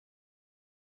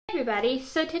Everybody,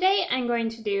 so today I'm going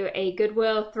to do a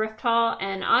Goodwill thrift haul,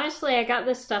 and honestly I got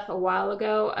this stuff a while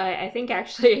ago, I think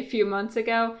actually a few months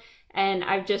ago, and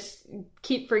I just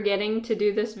keep forgetting to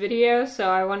do this video, so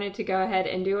I wanted to go ahead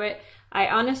and do it. I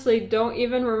honestly don't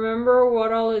even remember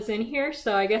what all is in here,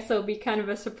 so I guess it'll be kind of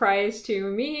a surprise to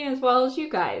me as well as you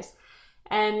guys.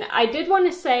 And I did want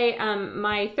to say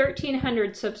my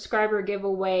 1,300 subscriber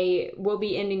giveaway will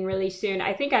be ending really soon.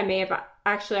 I think I may have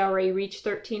actually already reached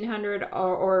 1,300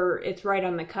 or it's right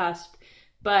on the cusp.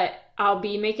 But I'll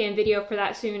be making a video for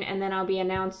that soon, and then I'll be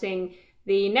announcing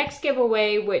the next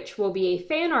giveaway, which will be a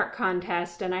fan art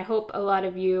contest, and I hope a lot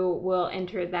of you will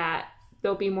enter that.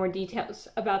 There'll be more details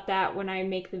about that when I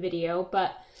make the video.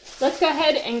 But let's go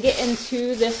ahead and get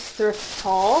into this thrift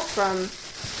haul from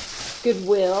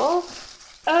Goodwill.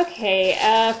 Okay,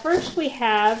 first we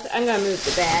have, I'm going to move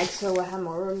the bag so we'll have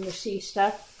more room to see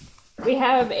stuff. We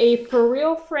have a For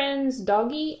Real Friends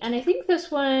doggy, and I think this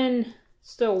one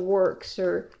still works,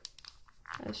 or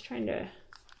I was trying to,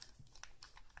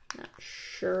 not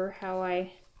sure how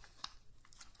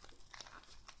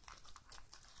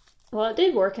well, it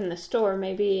did work in the store,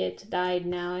 maybe it's died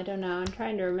now, I don't know, I'm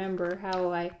trying to remember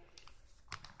how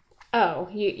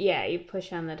you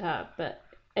push on the top, but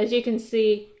as you can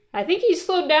see, I think he's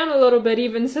slowed down a little bit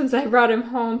even since I brought him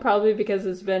home, probably because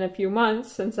it's been a few months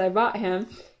since I bought him,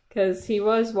 because he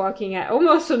was walking at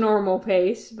almost a normal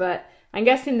pace, but I'm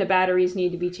guessing the batteries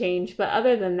need to be changed, but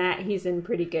other than that, he's in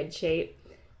pretty good shape.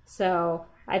 So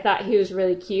I thought he was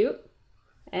really cute,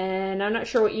 and I'm not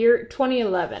sure what year,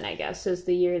 2011 I guess is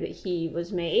the year that he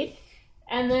was made.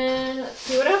 And then, let's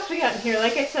see what else we got in here.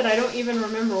 Like I said, I don't even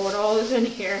remember what all is in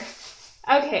here.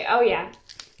 Okay, oh yeah.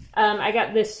 I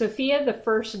got this Sophia the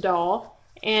First doll,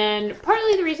 and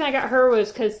partly the reason I got her was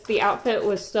because the outfit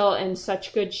was still in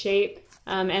such good shape,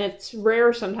 and it's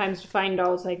rare sometimes to find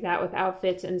dolls like that with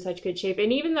outfits in such good shape,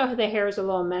 and even though the hair is a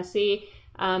little messy,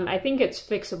 I think it's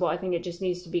fixable. I think it just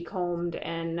needs to be combed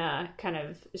and kind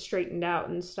of straightened out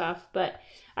and stuff, but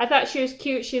I thought she was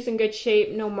cute. She's in good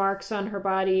shape, no marks on her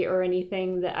body or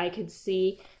anything that I could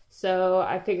see, so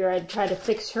I figure I'd try to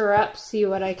fix her up, see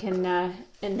what I can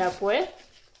end up with.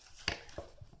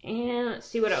 And let's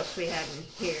see what else we have in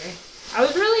here. I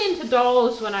was really into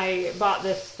dolls when I bought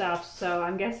this stuff, so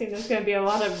I'm guessing there's going to be a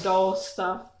lot of doll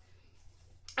stuff.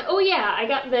 Oh yeah, I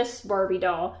got this Barbie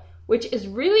doll, which is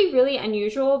really, really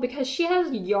unusual because she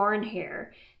has yarn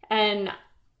hair. And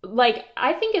like,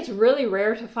 I think it's really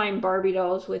rare to find Barbie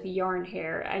dolls with yarn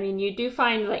hair. I mean, you do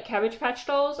find like Cabbage Patch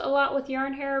dolls a lot with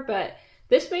yarn hair, but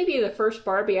this may be the first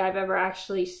Barbie I've ever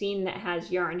actually seen that has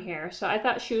yarn hair. So I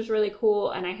thought she was really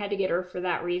cool, and I had to get her for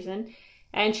that reason.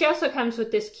 And she also comes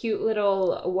with this cute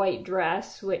little white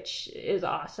dress, which is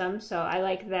awesome. So I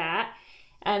like that.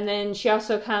 And then she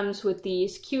also comes with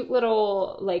these cute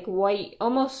little like white,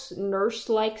 almost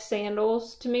nurse-like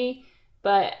sandals to me.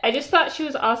 But I just thought she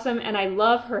was awesome, and I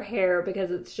love her hair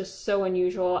because it's just so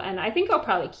unusual. And I think I'll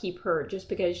probably keep her just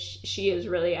because she is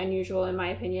really unusual in my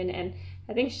opinion. And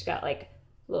I think she's got like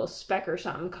little speck or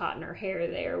something caught in her hair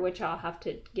there, which I'll have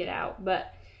to get out.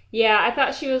 But yeah, I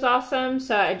thought she was awesome,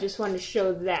 so I just wanted to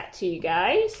show that to you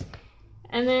guys.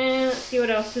 And then let's see what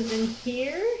else is in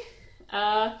here.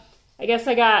 I guess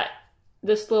I got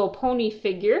this little pony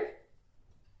figure,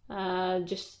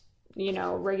 just, you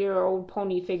know, regular old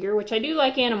pony figure, which I do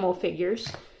like animal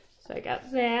figures, so I got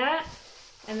that.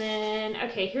 And then,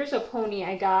 okay, here's a pony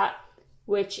I got,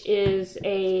 which is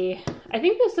I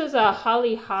think this is a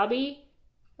Holly Hobby,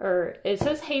 or it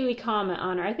says Haley Comet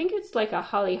on her. I think it's like a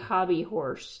Holly Hobby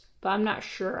horse, but I'm not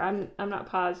sure. I'm not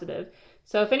positive.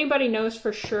 So if anybody knows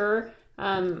for sure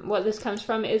what this comes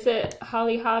from, is it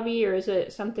Holly Hobby or is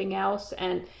it something else?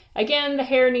 And again, the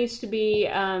hair needs to be,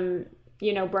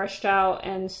 you know, brushed out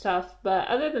and stuff. But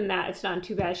other than that, it's not in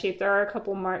too bad shape. There are a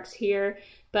couple marks here,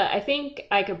 but I think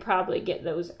I could probably get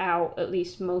those out, at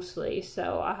least mostly.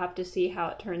 So I'll have to see how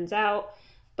it turns out.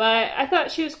 But I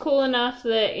thought she was cool enough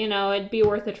that, you know, it'd be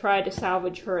worth a try to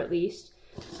salvage her at least.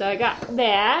 So I got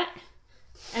that.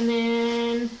 And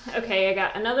then, okay, I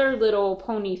got another little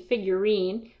pony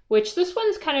figurine, which this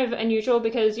one's kind of unusual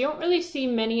because you don't really see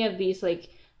many of these, like,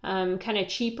 kind of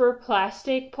cheaper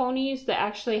plastic ponies that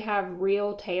actually have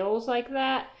real tails like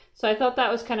that. So I thought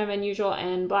that was kind of unusual,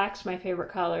 and black's my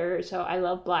favorite color, so I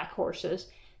love black horses.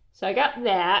 So I got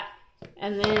that.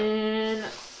 And then,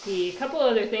 let's see, a couple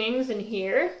other things in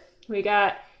here. We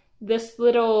got this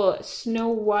little Snow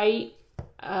White,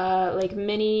 like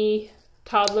mini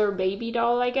toddler baby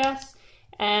doll, I guess.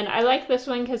 And I like this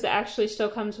one because it actually still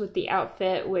comes with the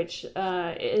outfit, which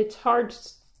it's hard,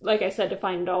 like I said, to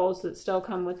find dolls that still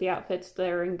come with the outfits that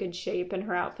are in good shape, and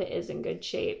her outfit is in good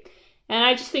shape. And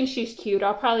I just think she's cute.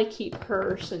 I'll probably keep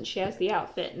her since she has the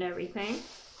outfit and everything.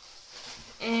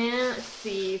 And let's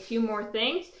see, a few more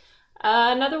things.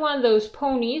 Another one of those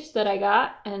ponies that I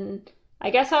got, and I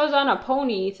guess I was on a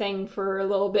pony thing for a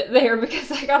little bit there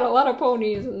because I got a lot of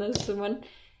ponies in this one.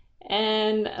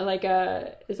 And like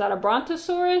is that a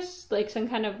brontosaurus? Like some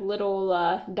kind of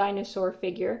little dinosaur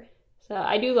figure. So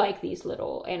I do like these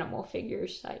little animal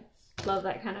figures. I love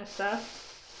that kind of stuff.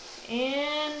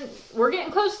 And we're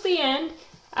getting close to the end.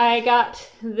 I got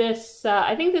this,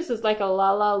 I think this is like a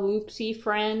Lala Loopsy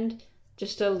friend.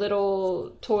 Just a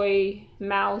little toy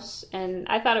mouse, and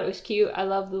I thought it was cute. I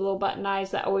love the little button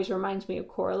eyes. That always reminds me of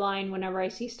Coraline whenever I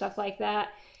see stuff like that.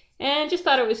 And just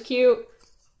thought it was cute.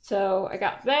 So I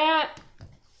got that.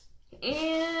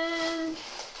 And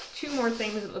two more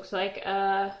things it looks like.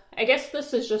 I guess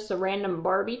this is just a random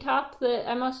Barbie top that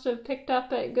I must have picked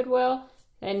up at Goodwill.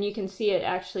 And you can see it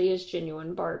actually is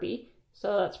genuine Barbie.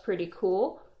 So that's pretty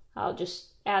cool. I'll just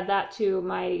add that to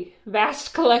my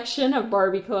vast collection of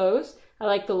Barbie clothes. I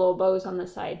like the little bows on the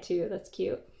side too. That's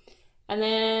cute. And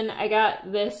then I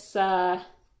got this, I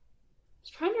was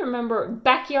trying to remember,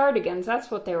 Backyardigans. That's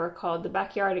what they were called. The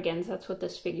Backyardigans. That's what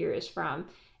this figure is from.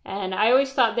 And I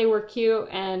always thought they were cute.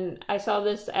 And I saw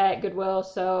this at Goodwill.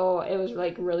 So it was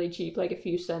like really cheap, like a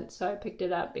few cents. So I picked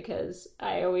it up because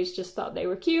I always just thought they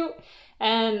were cute.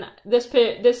 And this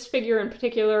figure in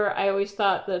particular, I always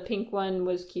thought the pink one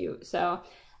was cute. So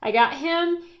I got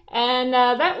him. And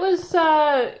that was...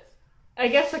 I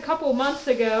guess a couple months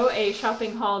ago, a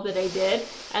shopping haul that I did.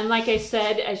 And like I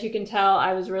said, as you can tell,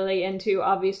 I was really into,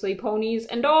 obviously, ponies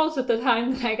and dolls at the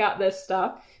time that I got this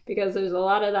stuff, because there's a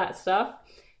lot of that stuff.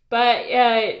 But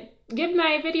give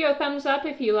my video a thumbs up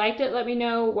if you liked it. Let me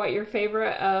know what your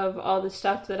favorite of all the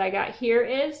stuff that I got here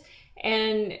is.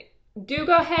 And do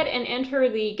go ahead and enter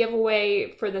the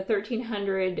giveaway for the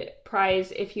 1300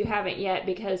 prize if you haven't yet,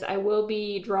 because I will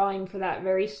be drawing for that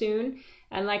very soon.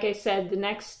 And like I said, the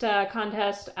next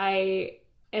contest, I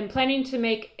am planning to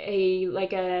make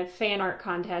a fan art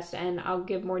contest, and I'll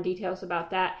give more details about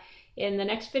that in the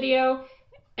next video.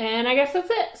 And I guess that's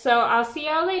it. So I'll see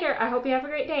y'all later. I hope you have a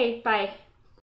great day. Bye.